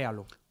nuevo.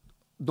 Créalo.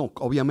 No,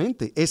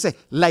 obviamente.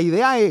 La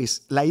idea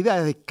es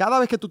de cada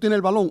vez que tú tienes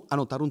el balón,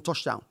 anotar un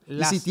touchdown.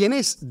 Y si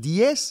tienes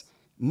 10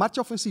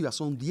 marchas ofensivas,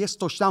 son 10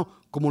 touchdowns,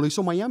 como lo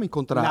hizo Miami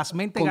contra las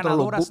mentes contra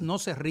ganadoras no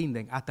se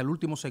rinden hasta el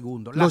último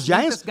segundo. Los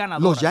Giants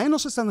no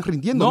se están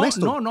rindiendo,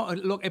 Néstor. No.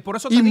 Por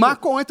eso te digo, más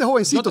con este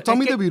jovencito,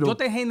 Tommy DeVito. Yo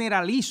te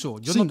generalizo.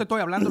 Yo no te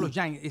estoy hablando de los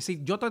Giants. Es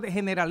decir, yo te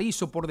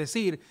generalizo por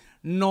decir,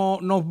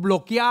 nos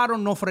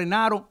bloquearon, nos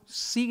frenaron.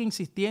 Sigue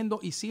insistiendo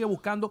y sigue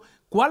buscando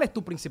cuál es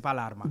tu principal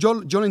arma. Yo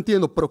lo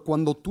entiendo, pero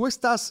cuando tú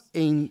estás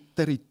en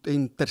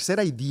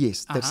tercera y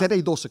 10, tercera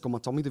y 12, como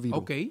Tommy DeVito.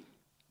 Ok.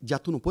 Ya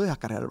tú no puedes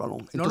acarrear el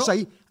balón.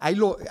 Entonces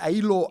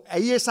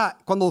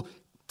cuando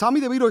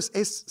Tommy DeVito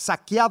es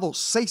saqueado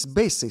 6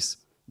 veces,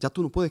 ya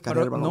tú no puedes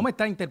acarrear el balón. No me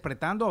estás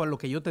interpretando lo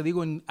que yo te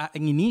digo en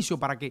inicio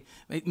para que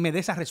me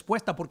des esa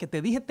respuesta, porque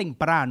te dije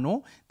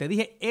temprano,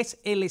 es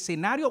el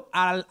escenario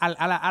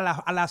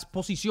a las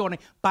posiciones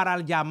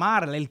para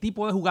llamarle el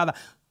tipo de jugada.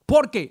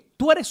 Porque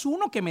tú eres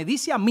uno que me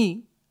dice a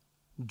mí,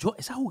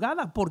 esa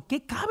jugada, ¿por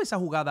qué cabe esa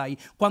jugada ahí?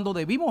 Cuando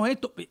debimos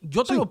esto,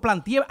 yo te lo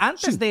planteé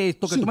antes de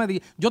esto, que tú me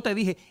dijiste, yo te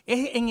dije,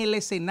 es en el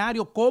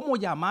escenario cómo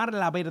llamar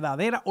la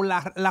verdadera o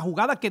la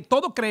jugada que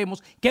todos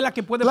creemos que es la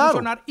que puede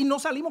funcionar y no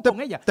salimos con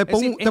ella.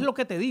 Es lo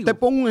que te digo. Te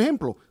pongo un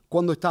ejemplo.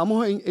 Cuando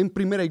estamos en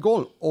primera y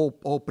gol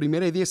o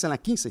primera y 10 en la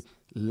 15,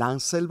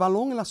 lanza el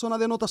balón en la zona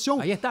de anotación.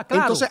 Ahí está,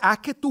 claro. Entonces, haz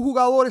que tus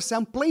jugadores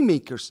sean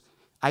playmakers.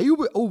 Ahí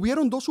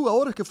hubieron 2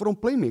 jugadores que fueron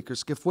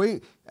playmakers, que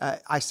fue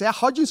Isaiah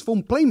Hodgins fue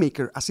un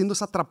playmaker haciendo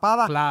esa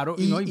atrapa, claro,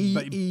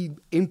 y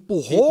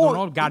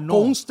empujó ganó.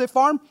 Con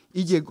Stefan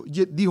y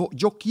dijo,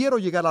 yo quiero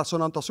llegar a la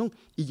zona de anotación,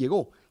 y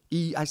llegó.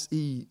 Y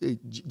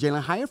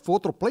Jalen Hyatt fue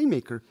otro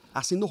playmaker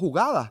haciendo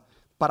jugadas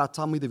para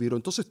Tommy DeVito.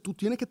 Entonces tú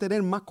tienes que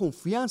tener más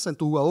confianza en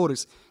tus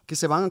jugadores que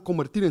se van a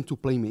convertir en tus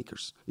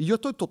playmakers. Y yo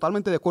estoy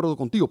totalmente de acuerdo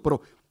contigo,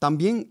 pero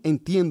también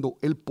entiendo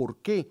el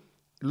por qué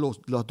los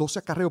 12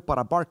 acarreos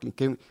para Barkley,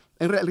 que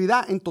en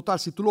realidad, en total,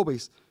 si tú lo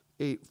ves,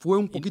 fue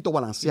un poquito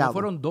balanceado. No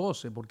fueron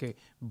 12, porque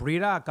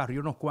Breida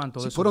acarreó unos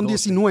cuantos de esos fueron 12.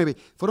 19.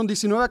 Fueron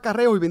 19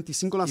 acarreos y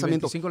 25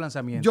 lanzamientos.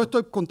 Yo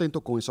estoy contento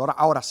con eso.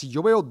 Ahora, si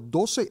yo veo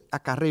 12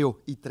 acarreos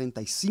y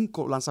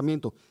 35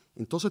 lanzamientos,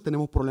 entonces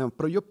tenemos problemas.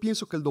 Pero yo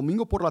pienso que el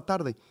domingo por la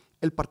tarde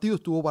el partido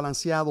estuvo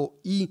balanceado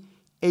e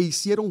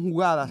hicieron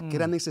jugadas que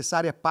eran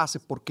necesarias,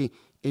 pases, porque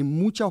en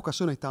muchas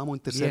ocasiones estábamos en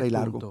tercera y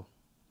largo.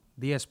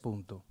 10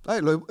 puntos.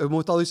 Lo hemos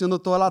estado diciendo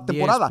toda la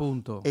temporada. 10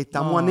 puntos.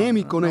 Estamos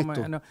anémicos con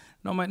esto.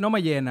 No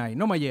me llena ahí,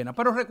 no me llena.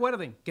 Pero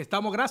recuerden que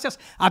estamos gracias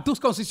a tus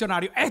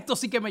concesionarios. Estos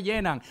sí que me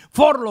llenan.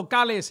 Ford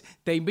Locales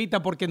te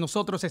invita porque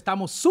nosotros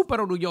estamos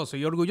súper orgullosos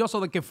y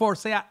orgullosos de que Ford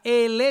sea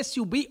el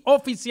SUV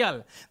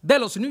oficial de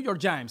los New York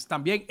Giants.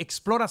 También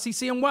explora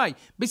CCNY.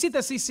 Visite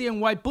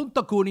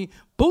ccny.cuny.edu.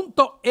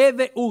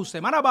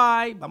 Semana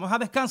bye. Vamos a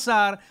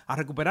descansar, a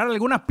recuperar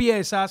algunas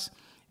piezas.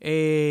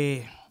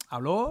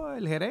 Habló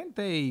el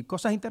gerente y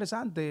cosas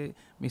interesantes,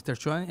 Mr.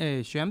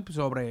 Schemp,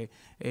 sobre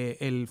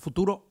el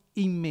futuro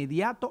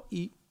inmediato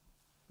y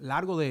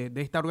largo de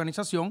esta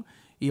organización.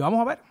 Y vamos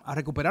a ver, a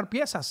recuperar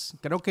piezas.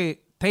 Creo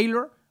que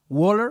Taylor,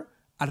 Waller,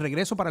 al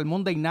regreso para el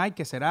Monday Night,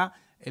 que será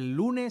el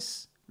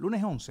lunes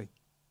 11.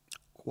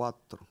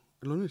 4.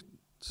 Lunes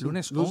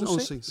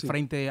 11, sí.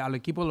 Frente al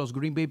equipo de los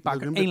Green Bay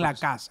Packers en la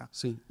casa.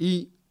 Sí,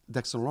 y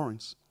Dexter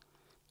Lawrence.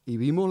 Y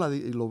vimos,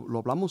 lo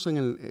hablamos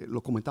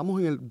lo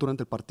comentamos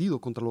durante el partido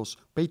contra los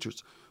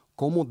Patriots,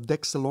 cómo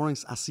Dexter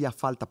Lawrence hacía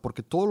falta,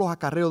 porque todos los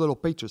acarreos de los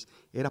Patriots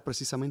era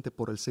precisamente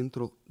por el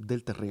centro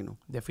del terreno.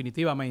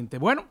 Definitivamente.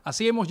 Bueno,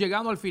 así hemos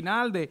llegado al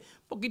final de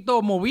un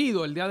poquito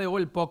movido el día de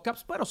hoy el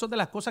podcast, pero son de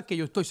las cosas que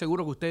yo estoy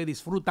seguro que ustedes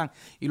disfrutan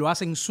y lo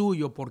hacen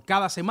suyo por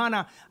cada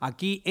semana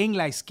aquí en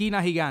la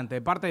Esquina Gigante.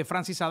 De parte de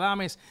Francis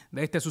Adames,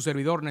 de su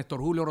servidor Néstor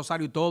Julio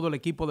Rosario y todo el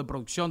equipo de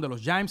producción de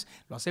los Giants,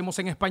 lo hacemos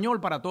en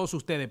español para todos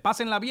ustedes.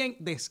 Pásenla bien,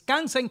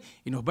 descansen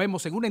y nos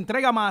vemos en una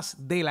entrega más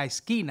de la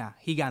Esquina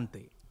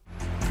Gigante.